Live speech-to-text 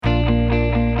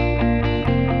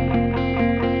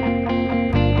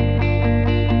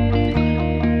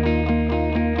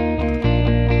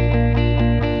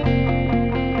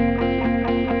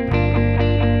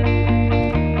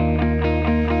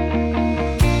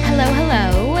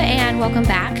welcome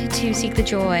back to Seek the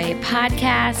Joy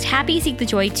podcast. Happy Seek the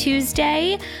Joy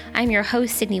Tuesday. I'm your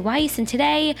host, Sydney Weiss, and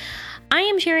today I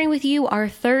am sharing with you our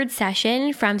third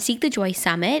session from Seek the Joy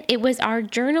Summit. It was our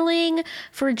Journaling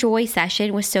for Joy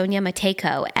session with Sonia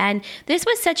Matejko, and this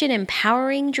was such an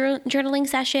empowering journaling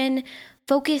session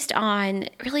focused on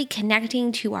really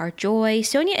connecting to our joy.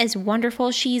 Sonia is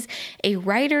wonderful. She's a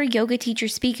writer, yoga teacher,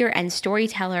 speaker, and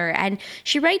storyteller, and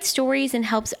she writes stories and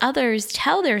helps others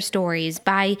tell their stories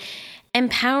by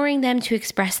empowering them to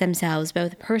express themselves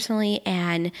both personally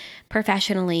and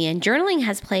professionally. And journaling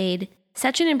has played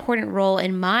such an important role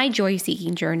in my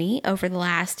joy-seeking journey over the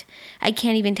last, I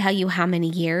can't even tell you how many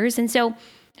years. And so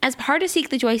as part of Seek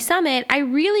the Joy Summit, I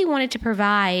really wanted to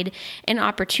provide an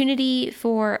opportunity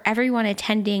for everyone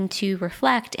attending to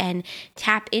reflect and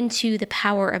tap into the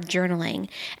power of journaling.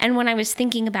 And when I was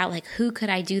thinking about who could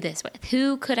I do this with?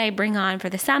 Who could I bring on for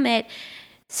the summit?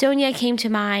 Sonia came to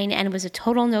mind and it was a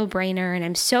total no-brainer. And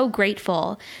I'm so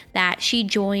grateful that she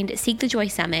joined Seek the Joy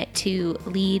Summit to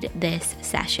lead this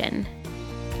session.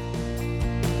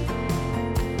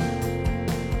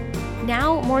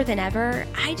 Now more than ever,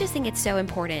 I just think it's so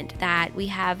important that we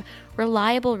have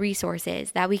reliable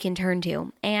resources that we can turn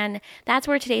to. And that's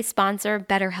where today's sponsor,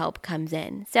 BetterHelp, comes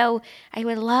in. So I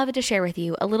would love to share with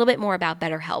you a little bit more about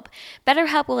BetterHelp.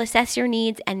 BetterHelp will assess your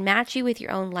needs and match you with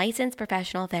your own licensed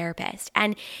professional therapist.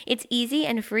 And it's easy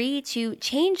and free to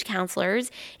change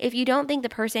counselors if you don't think the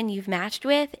person you've matched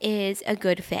with is a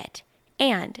good fit.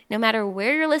 And no matter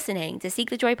where you're listening to Seek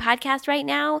the Joy podcast right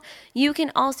now, you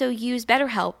can also use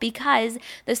BetterHelp because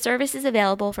the service is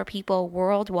available for people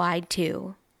worldwide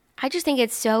too. I just think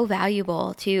it's so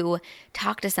valuable to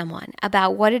talk to someone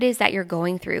about what it is that you're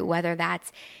going through, whether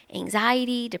that's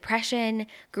anxiety, depression,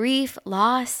 grief,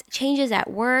 loss, changes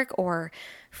at work, or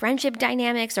friendship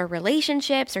dynamics or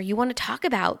relationships, or you want to talk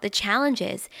about the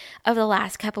challenges of the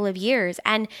last couple of years.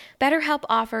 And BetterHelp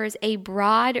offers a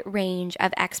broad range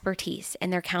of expertise in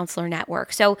their counselor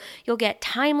network. So you'll get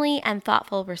timely and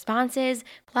thoughtful responses.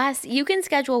 Plus, you can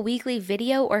schedule weekly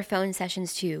video or phone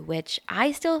sessions too, which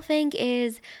I still think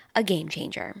is a game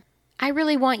changer. I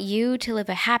really want you to live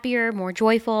a happier, more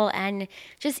joyful, and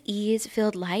just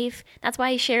ease-filled life. That's why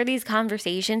I share these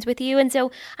conversations with you. And so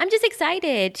I'm just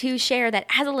excited to share that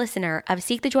as a listener of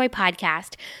Seek the Joy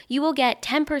podcast, you will get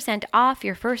 10% off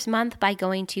your first month by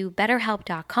going to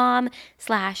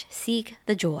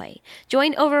betterhelp.com/seekthejoy.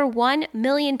 Join over 1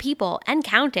 million people and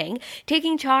counting,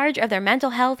 taking charge of their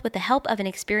mental health with the help of an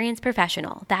experienced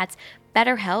professional. That's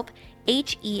BetterHelp,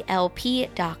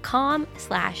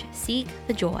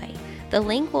 HELP.com/seekthejoy. The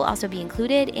link will also be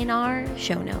included in our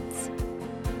show notes.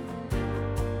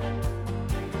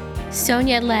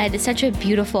 Sonia led such a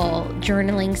beautiful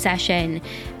journaling session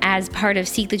as part of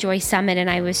Seek the Joy Summit, and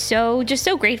I was so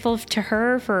grateful to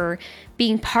her for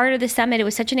being part of the summit. It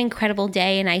was such an incredible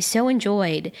day, and I so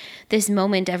enjoyed this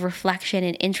moment of reflection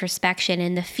and introspection,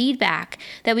 and the feedback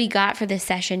that we got for this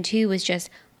session too was just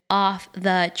off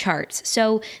the charts.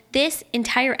 So this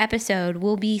entire episode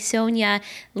will be Sonia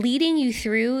leading you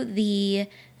through the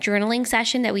journaling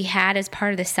session that we had as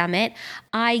part of the summit.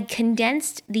 I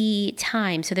condensed the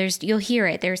time. So you'll hear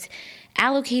it. There's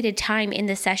allocated time in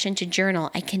the session to journal.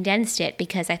 I condensed it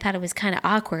because I thought it was kind of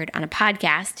awkward on a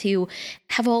podcast to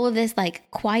have all of this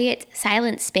quiet,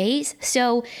 silent space.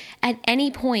 So at any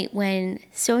point when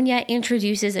Sonia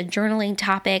introduces a journaling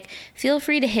topic, feel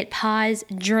free to hit pause,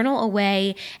 journal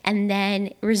away, and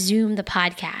then resume the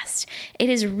podcast. It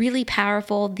is really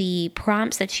powerful, the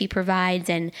prompts that she provides,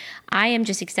 and I am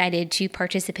just excited to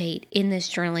participate in this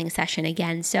journaling session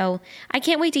again. So I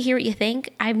can't wait to hear what you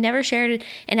think. I've never shared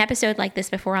an episode like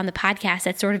this before on the podcast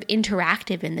that's sort of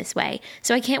interactive in this way.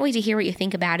 So I can't wait to hear what you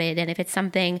think about it and if it's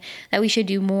something that we should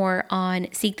do more on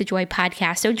Seek the Joy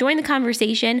podcast. So join the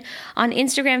conversation on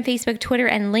Instagram, Facebook, Twitter,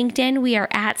 and LinkedIn. We are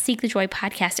at Seek the Joy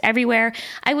podcast everywhere.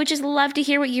 I would just love to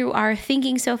hear what you are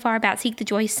thinking so far about Seek the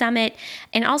Joy Summit.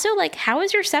 And also how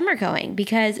is your summer going?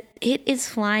 Because it is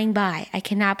flying by. I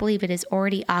cannot believe it is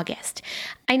already August.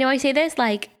 I know I say this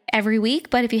every week,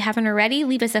 but if you haven't already,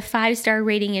 leave us a 5-star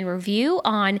rating and review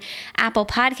on Apple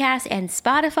Podcasts and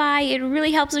Spotify. It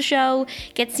really helps the show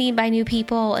get seen by new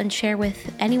people and share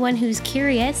with anyone who's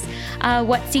curious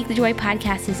what Seek the Joy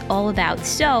podcast is all about.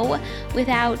 So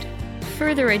without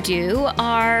further ado,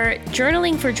 our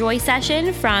Journaling for Joy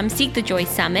session from Seek the Joy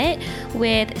Summit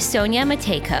with Sonia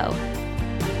Matejko.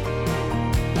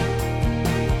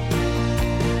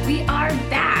 We are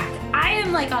back. I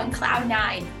am on cloud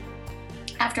 9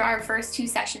 after our first 2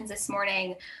 sessions this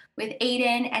morning with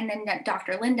Aiden and then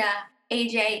Dr. Linda,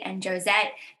 AJ, and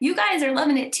Josette. You guys are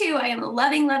loving it too. I am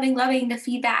loving the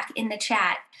feedback in the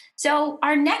chat. So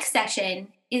our next session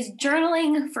is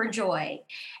journaling for joy.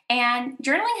 And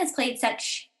journaling has played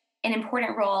such an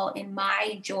important role in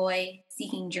my joy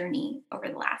seeking journey over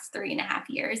the last 3.5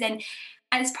 years. And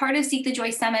as part of Seek the Joy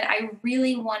Summit, I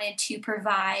really wanted to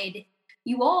provide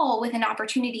you all with an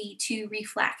opportunity to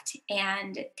reflect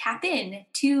and tap in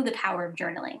to the power of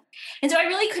journaling. And so I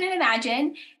really couldn't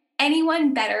imagine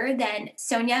anyone better than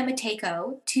Sonia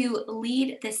Matejko to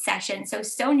lead this session. So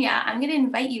Sonia, I'm going to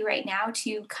invite you right now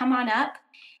to come on up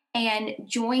and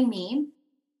join me.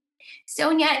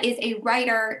 Sonia is a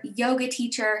writer, yoga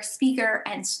teacher, speaker,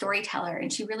 and storyteller,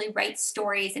 and she really writes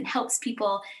stories and helps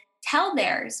people tell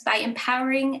theirs by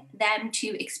empowering them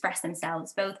to express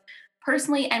themselves, both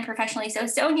personally and professionally. So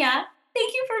Sonia,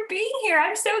 thank you for being here.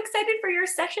 I'm so excited for your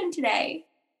session today.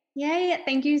 Yay.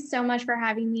 Thank you so much for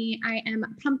having me. I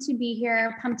am pumped to be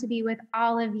here, pumped to be with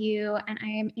all of you, and I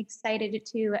am excited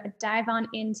to dive on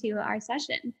into our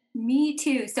session. Me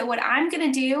too. So what I'm going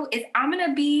to do is I'm going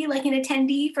to be like an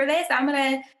attendee for this. I'm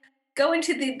going to go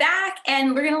into the back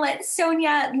and we're going to let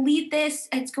Sonia lead this.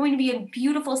 It's going to be a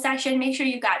beautiful session. Make sure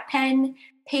you've got pen,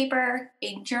 paper,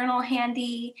 a journal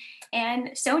handy.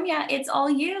 And Sonia, it's all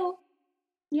you.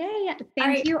 Yay.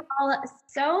 Thank you all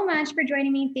so much for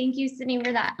joining me. Thank you, Sydney,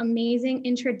 for that amazing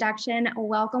introduction.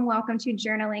 Welcome to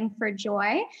Journaling for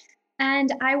Joy.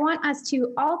 And I want us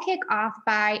to all kick off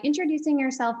by introducing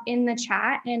yourself in the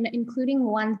chat and including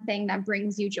one thing that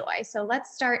brings you joy. So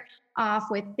let's start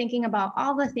off with thinking about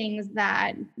all the things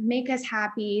that make us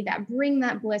happy, that bring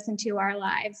that bliss into our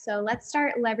lives. So let's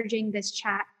start leveraging this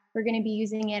chat. We're going to be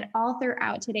using it all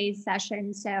throughout today's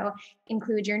session. So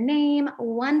include your name,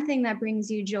 one thing that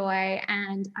brings you joy,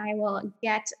 and I will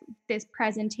get this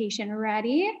presentation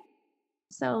ready.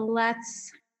 So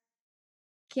let's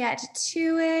get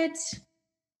to it.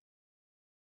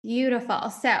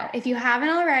 Beautiful. So if you haven't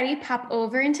already, pop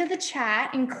over into the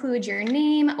chat, include your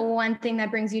name, one thing that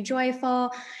brings you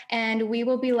joyful, and we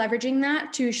will be leveraging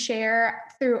that to share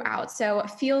throughout. So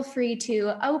feel free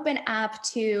to open up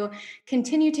to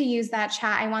continue to use that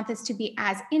chat. I want this to be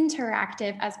as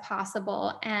interactive as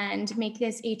possible and make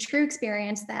this a true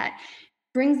experience that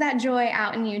brings that joy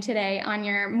out in you today on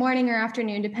your morning or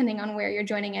afternoon, depending on where you're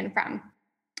joining in from.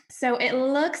 So it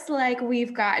looks like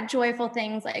we've got joyful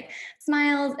things like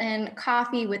smiles and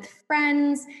coffee with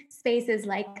friends, spaces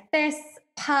like this,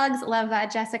 pugs, love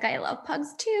that, Jessica, I love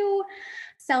pugs too.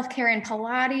 Self-care and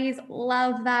Pilates,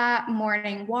 love that.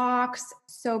 Morning walks,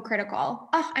 so critical.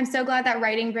 Oh, I'm so glad that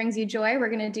writing brings you joy. We're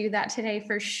gonna do that today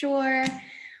for sure.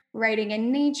 Writing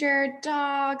in nature,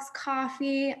 dogs,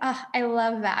 coffee. Oh, I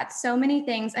love that. So many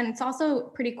things. And it's also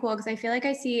pretty cool because I feel like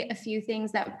I see a few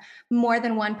things that more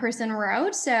than one person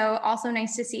wrote. So also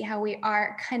nice to see how we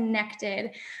are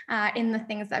connected in the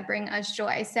things that bring us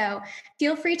joy. So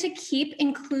feel free to keep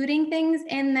including things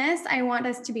in this. I want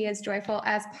us to be as joyful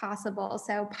as possible.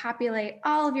 So populate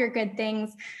all of your good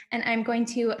things. And I'm going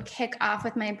to kick off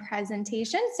with my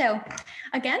presentation. So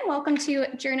again, welcome to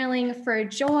Journaling for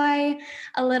Joy.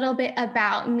 A little bit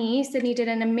about me. Sydney did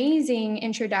an amazing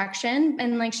introduction.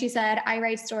 And like she said, I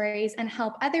write stories and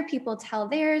help other people tell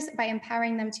theirs by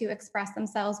empowering them to express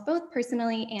themselves both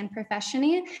personally and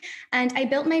professionally. And I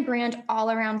built my brand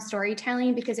all around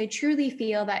storytelling because I truly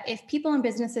feel that if people and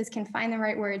businesses can find the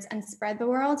right words and spread the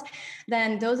world,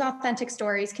 then those authentic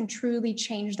stories can truly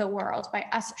change the world by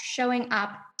us showing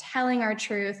up, telling our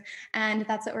truth. And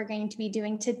that's what we're going to be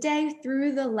doing today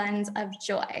through the lens of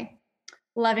joy.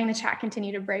 Loving the chat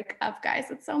continue to break up,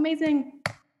 guys. It's so amazing.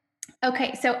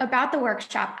 Okay, so about the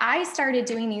workshop, I started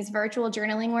doing these virtual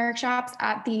journaling workshops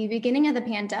at the beginning of the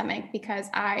pandemic because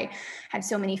I had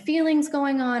so many feelings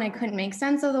going on. I couldn't make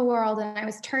sense of the world. And I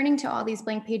was turning to all these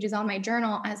blank pages on my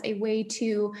journal as a way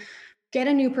to get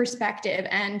a new perspective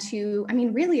and to,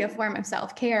 really a form of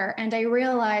self-care. And I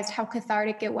realized how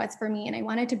cathartic it was for me. And I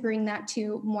wanted to bring that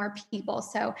to more people.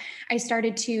 So I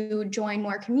started to join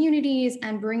more communities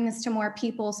and bring this to more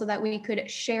people so that we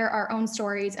could share our own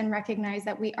stories and recognize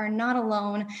that we are not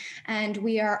alone and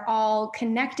we are all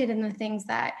connected in the things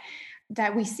that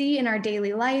we see in our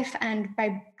daily life. And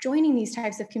by joining these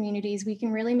types of communities, we can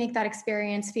really make that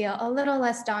experience feel a little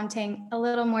less daunting, a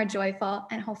little more joyful,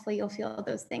 and hopefully you'll feel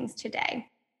those things today.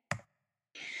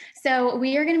 So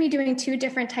we are going to be doing 2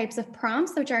 different types of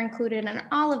prompts, which are included in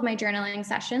all of my journaling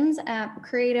sessions.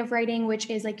 Creative writing, which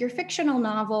is like your fictional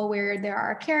novel where there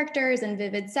are characters and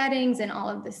vivid settings and all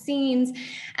of the scenes.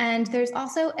 And there's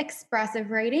also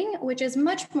expressive writing, which is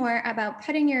much more about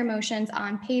putting your emotions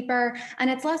on paper. And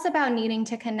it's less about needing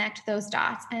to connect those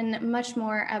dots and much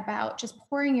more about just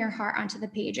pouring your heart onto the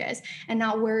pages and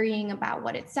not worrying about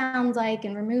what it sounds like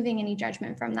and removing any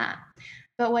judgment from that.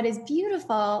 But what is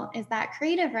beautiful is that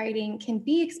creative writing can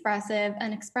be expressive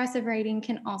and expressive writing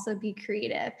can also be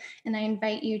creative. And I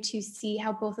invite you to see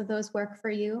how both of those work for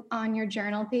you on your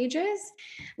journal pages,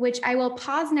 which I will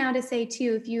pause now to say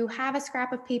too, if you have a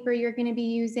scrap of paper you're going to be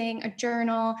using, a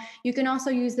journal, you can also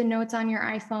use the notes on your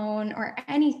iPhone or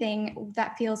anything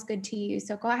that feels good to you.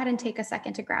 So go ahead and take a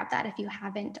second to grab that if you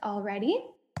haven't already.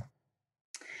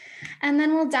 And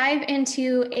then we'll dive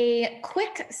into a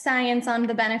quick science on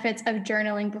the benefits of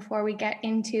journaling before we get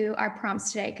into our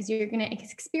prompts today, because you're going to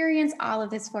experience all of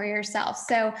this for yourself.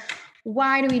 So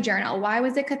why do we journal? Why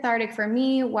was it cathartic for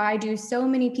me? Why do so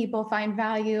many people find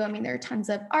value? I mean, there are tons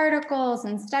of articles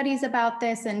and studies about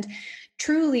this, and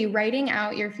truly writing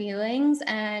out your feelings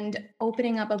and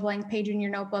opening up a blank page in your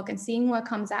notebook and seeing what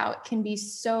comes out can be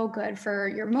so good for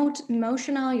your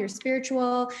emotional, your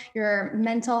spiritual, your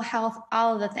mental health,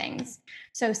 all of the things.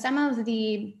 So some of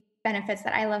the benefits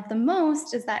that I love the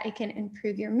most is that it can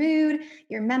improve your mood,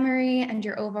 your memory, and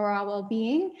your overall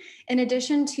well-being, in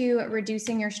addition to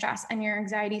reducing your stress and your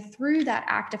anxiety through that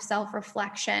act of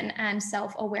self-reflection and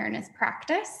self-awareness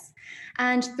practice.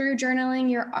 And through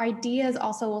journaling, your ideas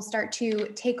also will start to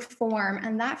take form,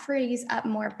 and that frees up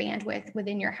more bandwidth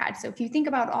within your head. So if you think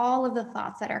about all of the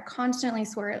thoughts that are constantly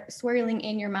swirling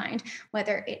in your mind,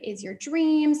 whether it is your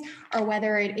dreams or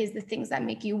whether it is the things that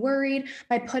make you worried,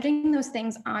 by putting those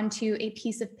things onto a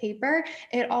piece of paper,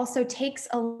 it also takes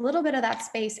a little bit of that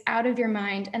space out of your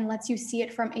mind and lets you see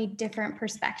it from a different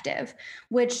perspective,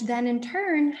 which then in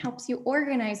turn helps you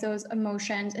organize those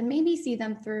emotions and maybe see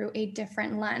them through a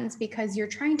different lens, because you're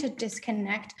trying to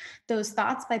disconnect those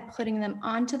thoughts by putting them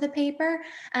onto the paper.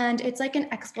 And it's like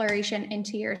an exploration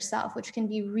into yourself, which can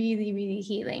be really, really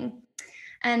healing.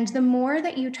 And the more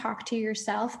that you talk to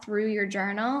yourself through your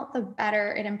journal, the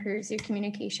better it improves your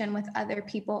communication with other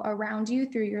people around you,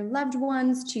 through your loved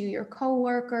ones, to your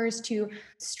coworkers, to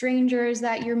strangers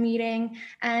that you're meeting.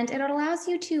 And it allows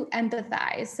you to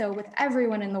empathize. So with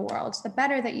everyone in the world, the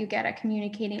better that you get at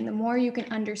communicating, the more you can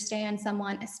understand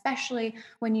someone, especially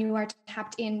when you are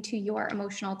tapped into your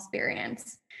emotional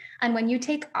experience. And when you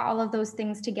take all of those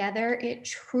things together, it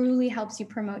truly helps you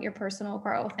promote your personal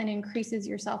growth and increases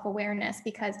your self-awareness,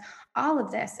 because all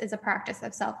of this is a practice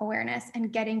of self-awareness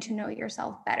and getting to know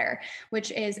yourself better,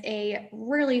 which is a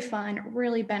really fun,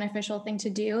 really beneficial thing to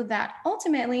do that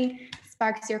ultimately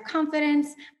sparks your confidence,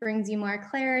 brings you more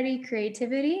clarity,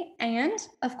 creativity, and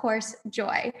of course,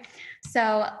 joy.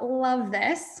 So love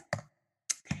this.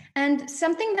 And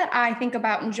something that I think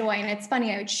about and joy, and it's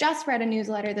funny, I just read a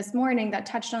newsletter this morning that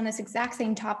touched on this exact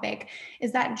same topic,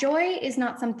 is that joy is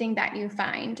not something that you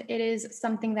find. It is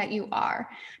something that you are.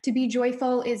 To be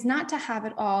joyful is not to have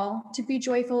it all. To be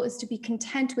joyful is to be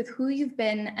content with who you've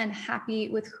been and happy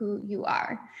with who you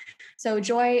are. So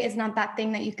joy is not that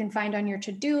thing that you can find on your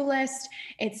to-do list.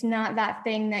 It's not that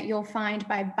thing that you'll find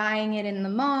by buying it in the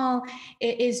mall.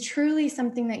 It is truly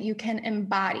something that you can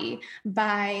embody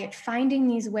by finding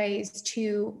these ways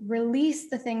to release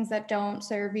the things that don't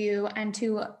serve you and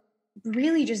to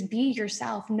really just be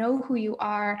yourself, know who you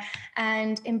are,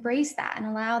 and embrace that and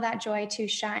allow that joy to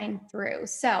shine through.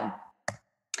 So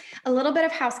a little bit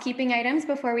of housekeeping items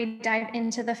before we dive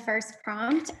into the first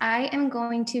prompt. I am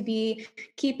going to be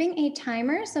keeping a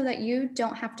timer so that you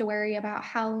don't have to worry about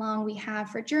how long we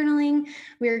have for journaling.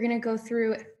 We're going to go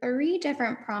through 3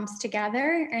 different prompts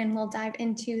together, and we'll dive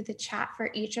into the chat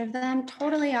for each of them.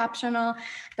 Totally optional,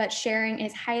 but sharing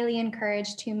is highly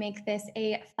encouraged to make this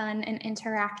a fun and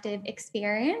interactive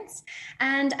experience.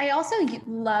 And I also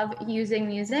love using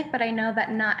music, but I know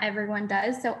that not everyone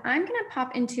does. So I'm going to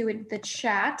pop into the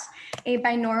chat a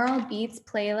binaural beats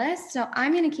playlist. So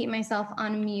I'm going to keep myself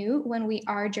on mute when we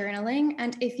are journaling.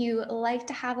 And if you like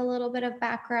to have a little bit of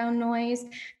background noise,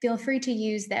 feel free to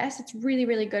use this. It's really,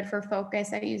 really good for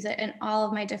focus. I use it in all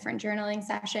of my different journaling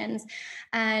sessions.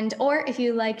 Or if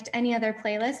you liked any other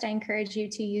playlist, I encourage you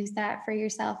to use that for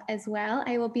yourself as well.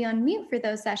 I will be on mute for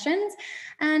those sessions.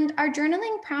 And our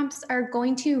journaling prompts are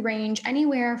going to range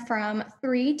anywhere from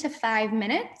 3 to 5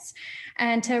 minutes,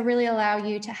 and to really allow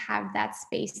you to have that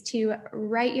space to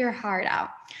write your heart out.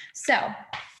 So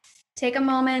take a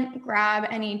moment, grab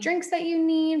any drinks that you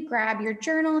need, grab your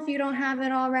journal if you don't have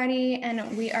it already,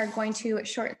 and we are going to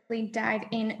shortly dive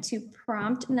into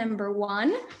prompt number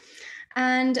 1.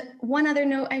 And one other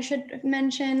note I should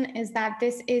mention is that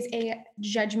this is a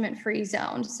judgment-free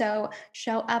zone. So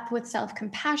show up with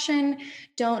self-compassion.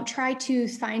 Don't try to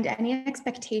find any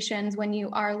expectations when you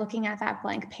are looking at that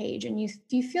blank page. And if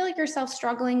you feel like yourself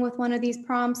struggling with one of these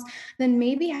prompts, then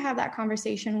maybe have that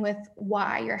conversation with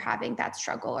why you're having that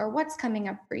struggle or what's coming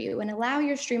up for you, and allow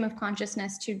your stream of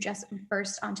consciousness to just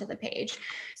burst onto the page.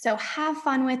 So have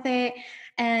fun with it.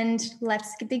 And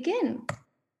let's begin.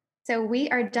 So we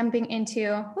are jumping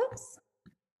into,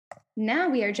 now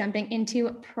we are jumping into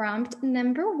prompt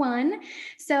number 1.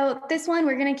 So this one,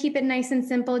 we're going to keep it nice and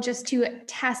simple just to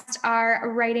test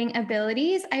our writing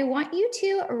abilities. I want you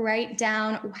to write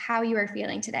down how you are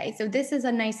feeling today. So this is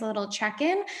a nice little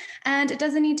check-in, and it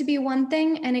doesn't need to be one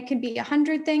thing, and it could be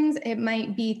 100 things. It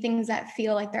might be things that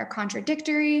feel like they're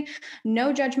contradictory.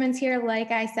 No judgments here.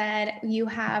 Like I said, you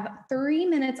have 3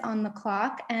 minutes on the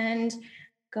clock, and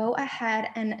go ahead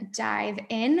and dive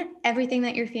in. Everything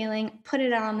that you're feeling, put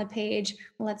it out on the page.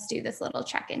 Let's do this little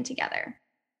check-in together.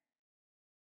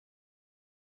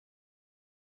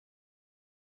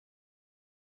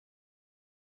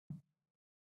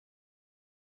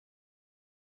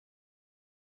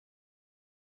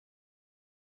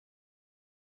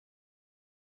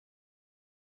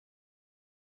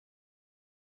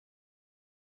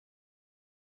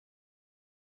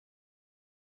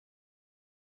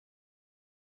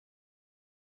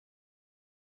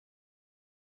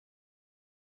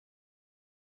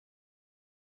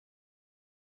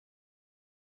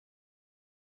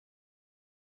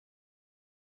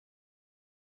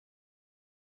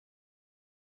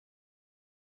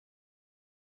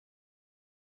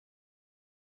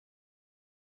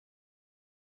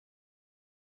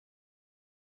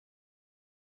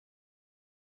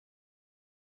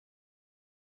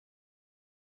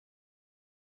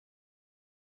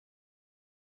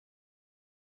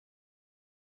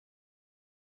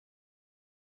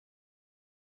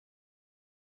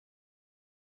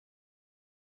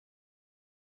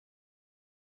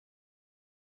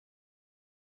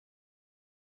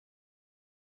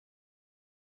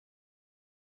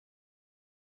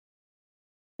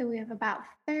 So we have about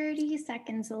 30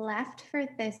 seconds left for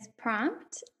this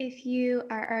prompt. If you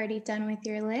are already done with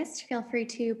your list, feel free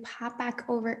to pop back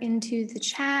over into the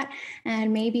chat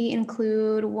and maybe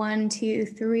include 1, 2,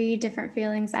 3 different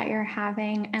feelings that you're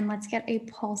having, and let's get a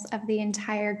pulse of the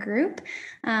entire group.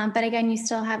 But again, you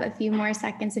still have a few more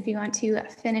seconds if you want to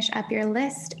finish up your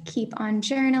list. Keep on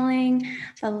journaling,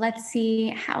 but let's see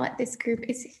how this group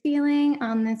is feeling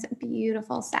on this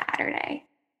beautiful Saturday.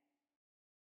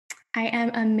 I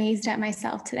am amazed at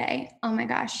myself today. Oh my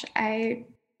gosh, I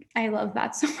love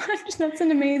that so much. That's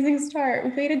an amazing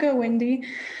start. Way to go, Wendy.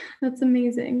 That's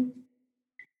amazing.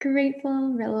 Grateful,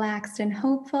 relaxed, and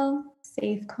hopeful,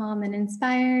 safe, calm, and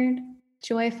inspired,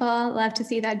 joyful. Love to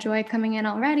see that joy coming in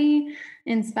already.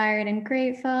 Inspired and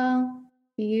grateful.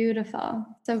 Beautiful.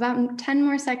 So about 10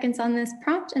 more seconds on this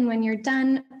prompt, and when you're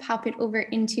done, pop it over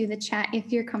into the chat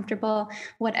if you're comfortable,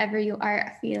 whatever you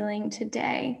are feeling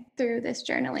today through this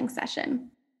journaling session.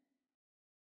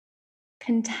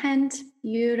 Content,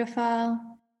 beautiful.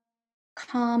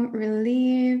 Calm,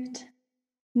 relieved.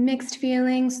 Mixed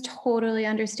feelings, totally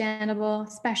understandable,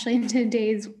 especially in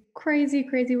today's crazy,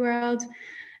 crazy world.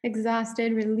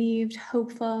 Exhausted, relieved,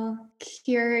 hopeful,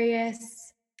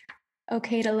 curious,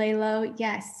 okay to lay low.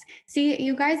 Yes. See,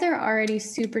 you guys are already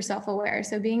super self-aware.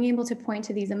 So being able to point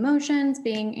to these emotions,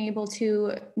 being able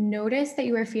to notice that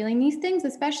you are feeling these things,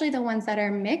 especially the ones that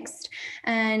are mixed,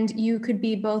 and you could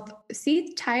be both,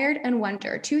 see, tired and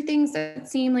wonder, 2 things that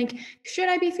seem like, should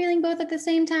I be feeling both at the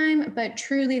same time? But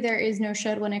truly there is no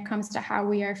should when it comes to how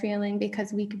we are feeling,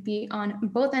 because we could be on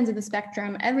both ends of the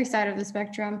spectrum, every side of the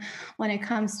spectrum when it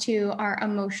comes to our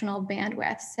emotional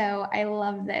bandwidth. So I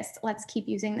love this. Let's keep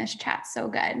using this chat. So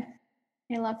good.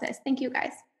 I love this. Thank you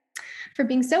guys for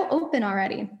being so open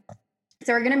already.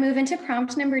 So we're going to move into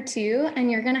prompt number 2, and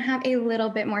you're going to have a little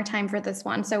bit more time for this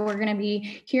one. So we're going to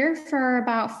be here for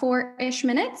about 4-ish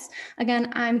minutes.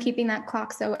 Again, I'm keeping that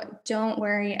clock, so don't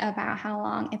worry about how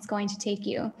long it's going to take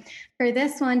you. For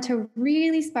this one, to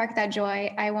really spark that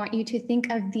joy, I want you to think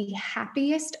of the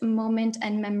happiest moment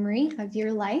and memory of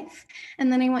your life.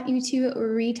 And then I want you to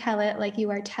retell it like you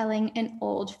are telling an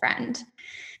old friend.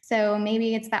 So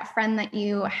maybe it's that friend that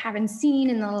you haven't seen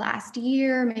in the last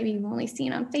year. Maybe you've only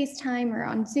seen on FaceTime or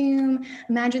on Zoom.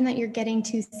 Imagine that you're getting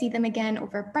to see them again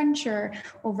over brunch or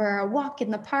over a walk in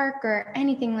the park or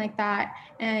anything like that.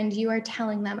 And you are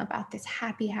telling them about this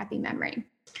happy, happy memory.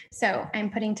 So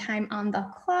I'm putting time on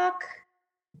the clock,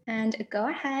 and go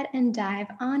ahead and dive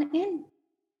on in.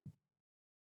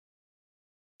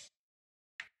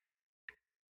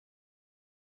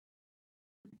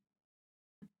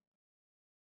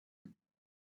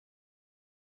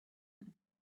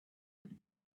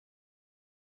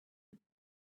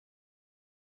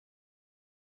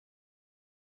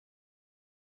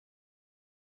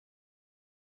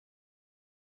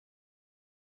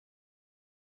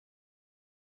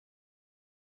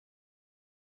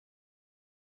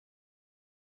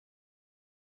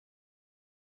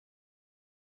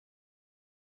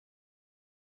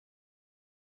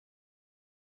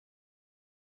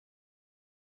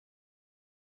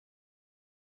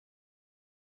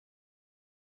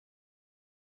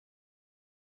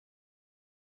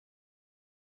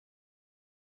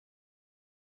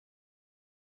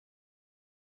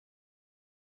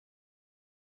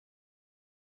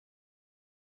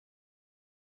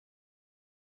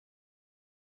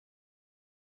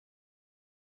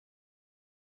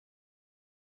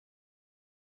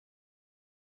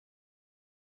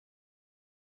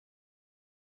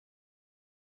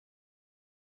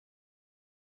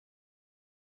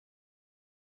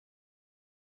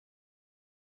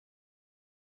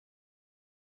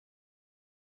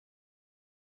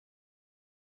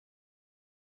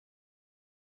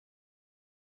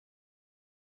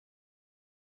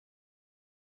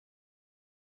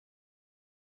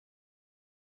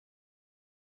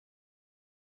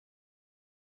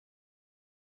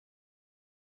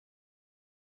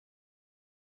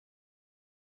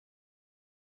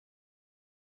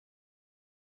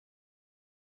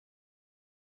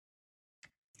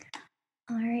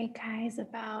 All right, guys,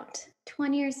 about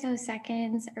 20 or so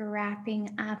seconds,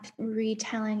 wrapping up,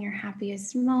 retelling your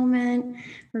happiest moment,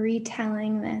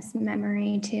 retelling this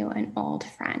memory to an old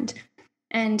friend.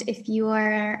 And if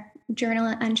your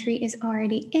journal entry is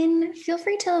already in, feel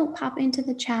free to pop into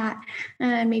the chat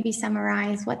and maybe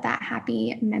summarize what that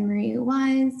happy memory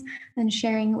was and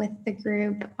sharing with the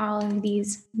group all of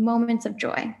these moments of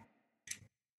joy.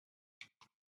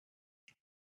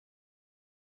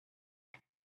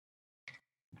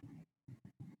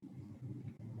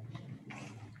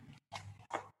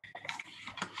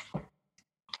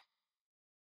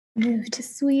 Moved to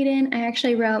Sweden. I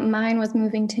actually wrote mine was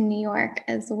moving to New York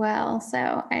as well.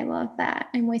 So I love that.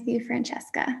 I'm with you,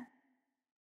 Francesca.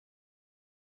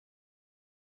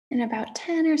 In about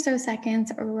 10 or so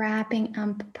seconds, wrapping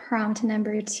up prompt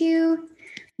number 2.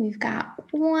 We've got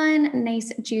one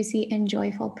nice, juicy, and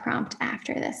joyful prompt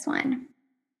after this one.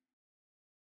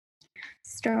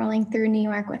 Strolling through New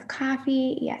York with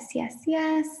coffee. Yes, yes,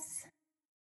 yes.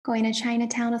 Going to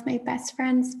Chinatown with my best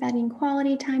friend, spending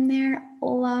quality time there.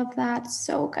 Love that.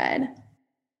 So good.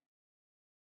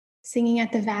 Singing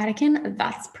at the Vatican.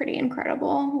 That's pretty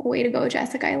incredible. Way to go,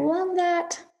 Jessica. I love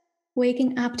that.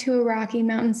 Waking up to a Rocky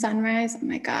Mountain sunrise. Oh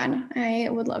my God. I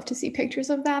would love to see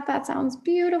pictures of that. That sounds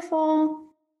beautiful.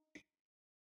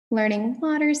 Learning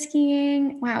water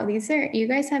skiing. Wow, you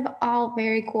guys have all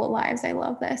very cool lives. I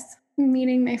love this.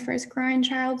 Meeting my first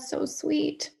grandchild. So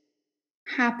sweet.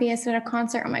 Happiest at a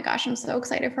concert. Oh my gosh, I'm so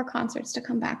excited for concerts to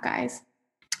come back, guys.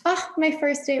 Oh, my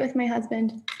first date with my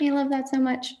husband. I love that so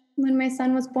much. When my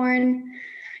son was born,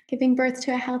 giving birth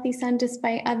to a healthy son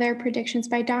despite other predictions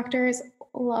by doctors.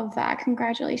 Love that.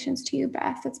 Congratulations to you,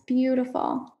 Beth. That's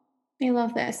beautiful. I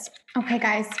love this. Okay,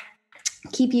 guys.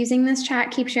 Keep using this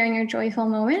chat, keep sharing your joyful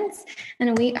moments,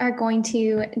 and we are going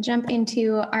to jump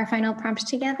into our final prompt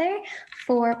together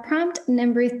for prompt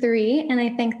number 3. And I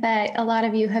think that a lot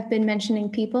of you have been mentioning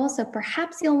people, so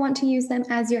perhaps you'll want to use them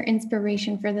as your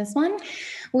inspiration for this one.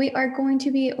 We are going to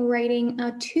be writing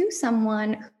to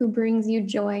someone who brings you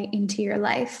joy into your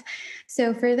life.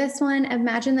 So for this one,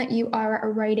 imagine that you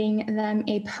are writing them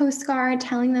a postcard,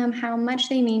 telling them how much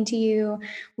they mean to you,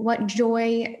 what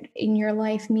joy in your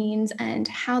life means, and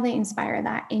how they inspire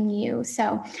that in you.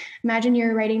 So imagine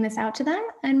you're writing this out to them,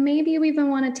 and maybe you even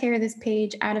want to tear this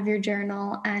page out of your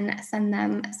journal and send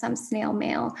them some snail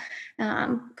mail.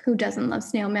 Who doesn't love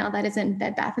snail mail that isn't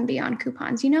Bed Bath & Beyond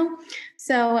coupons,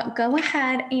 So go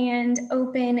ahead and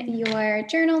open your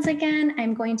journals again.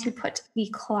 I'm going to put the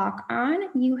clock on.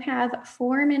 You have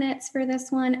 4 minutes for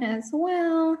this one as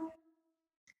well.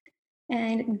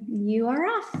 And you are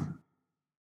off.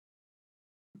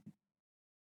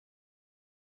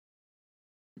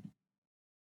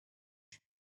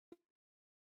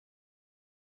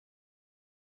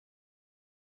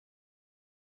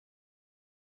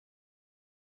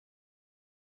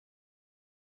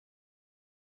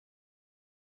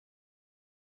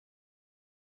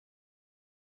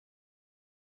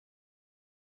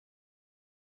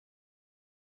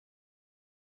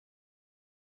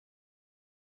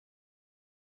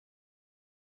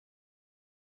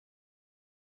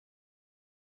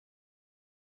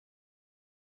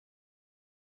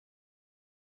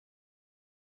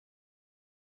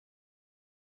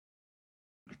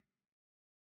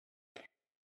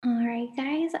 All right,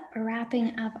 guys,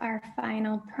 wrapping up our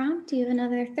final prompt. You have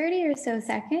another 30 or so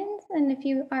seconds. And if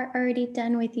you are already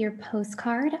done with your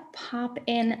postcard, pop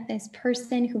in this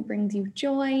person who brings you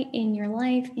joy in your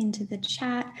life into the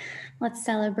chat. Let's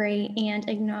celebrate and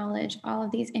acknowledge all of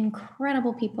these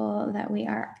incredible people that we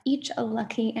are each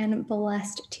lucky and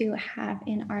blessed to have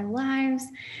in our lives.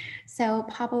 So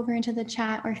pop over into the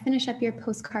chat or finish up your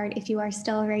postcard. If you are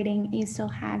still writing, you still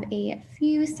have a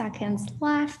few seconds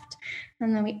left.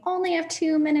 And then we only have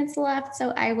 2 minutes left.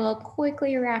 So I will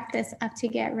quickly wrap this up to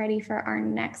get ready for our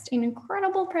next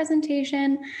incredible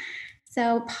presentation.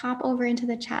 So pop over into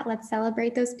the chat. Let's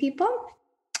celebrate those people.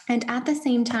 And at the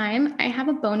same time, I have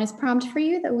a bonus prompt for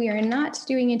you that we are not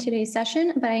doing in today's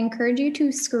session, but I encourage you to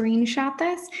screenshot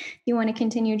this if you want to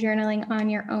continue journaling on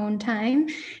your own time.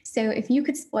 So if you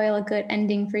could spoil a good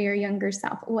ending for your younger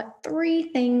self, what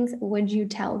 3 things would you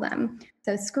tell them?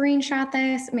 So screenshot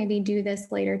this, maybe do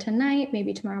this later tonight,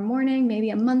 maybe tomorrow morning, maybe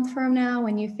a month from now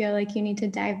when you feel like you need to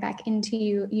dive back into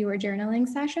your journaling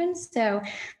sessions. So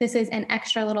this is an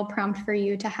extra little prompt for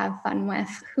you to have fun with.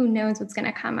 Who knows what's going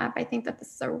to come up? I think that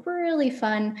this is a really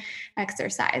fun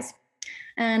exercise.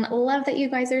 And love that you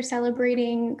guys are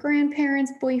celebrating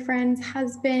grandparents, boyfriends,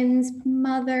 husbands,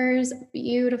 mothers.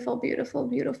 Beautiful, beautiful,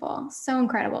 beautiful. So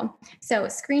incredible. So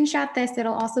screenshot this.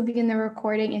 It'll also be in the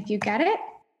recording if you get it.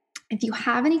 If you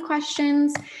have any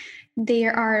questions,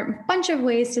 There are a bunch of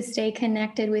ways to stay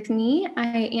connected with me.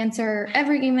 I answer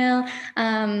every email.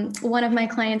 One of my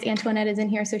clients, Antoinette, is in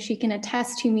here, so she can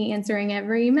attest to me answering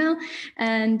every email.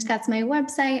 And that's my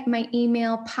website, my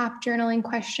email. Pop journaling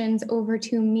questions over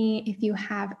to me if you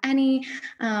have any.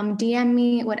 DM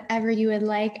me, whatever you would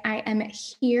like. I am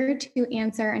here to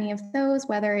answer any of those,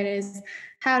 whether it is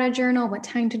how to journal, what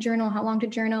time to journal, how long to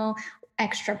journal,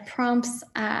 extra prompts.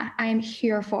 I'm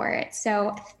here for it.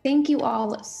 So thank you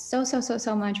all so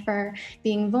much for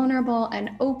being vulnerable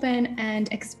and open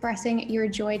and expressing your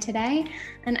joy today.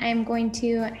 And I'm going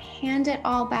to hand it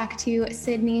all back to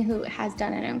Sydney, who has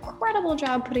done an incredible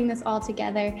job putting this all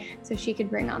together so she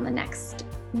could bring on the next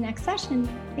session.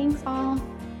 Thanks all.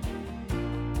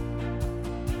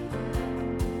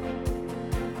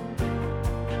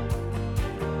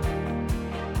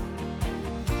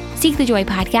 Seek the Joy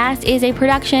podcast is a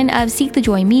production of Seek the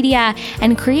Joy Media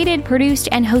and created, produced,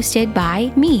 and hosted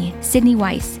by me, Sydney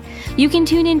Weiss. You can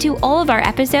tune into all of our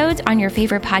episodes on your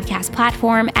favorite podcast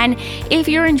platform. And if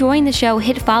you're enjoying the show,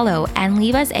 hit follow and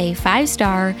leave us a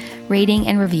 5-star rating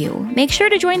and review. Make sure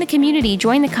to join the community,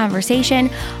 join the conversation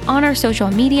on our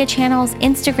social media channels,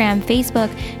 Instagram,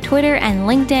 Facebook, Twitter, and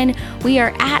LinkedIn. We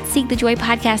are at Seek the Joy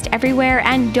Podcast everywhere.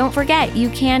 And don't forget, you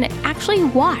can actually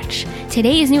watch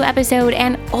today's new episode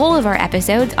and all of our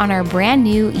episodes on our brand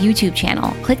new YouTube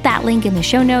channel. Click that link in the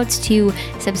show notes to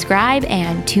subscribe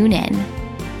and tune in.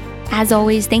 As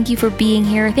always, thank you for being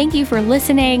here. Thank you for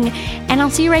listening. And I'll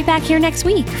see you right back here next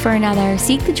week for another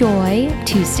Seek the Joy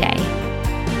Tuesday.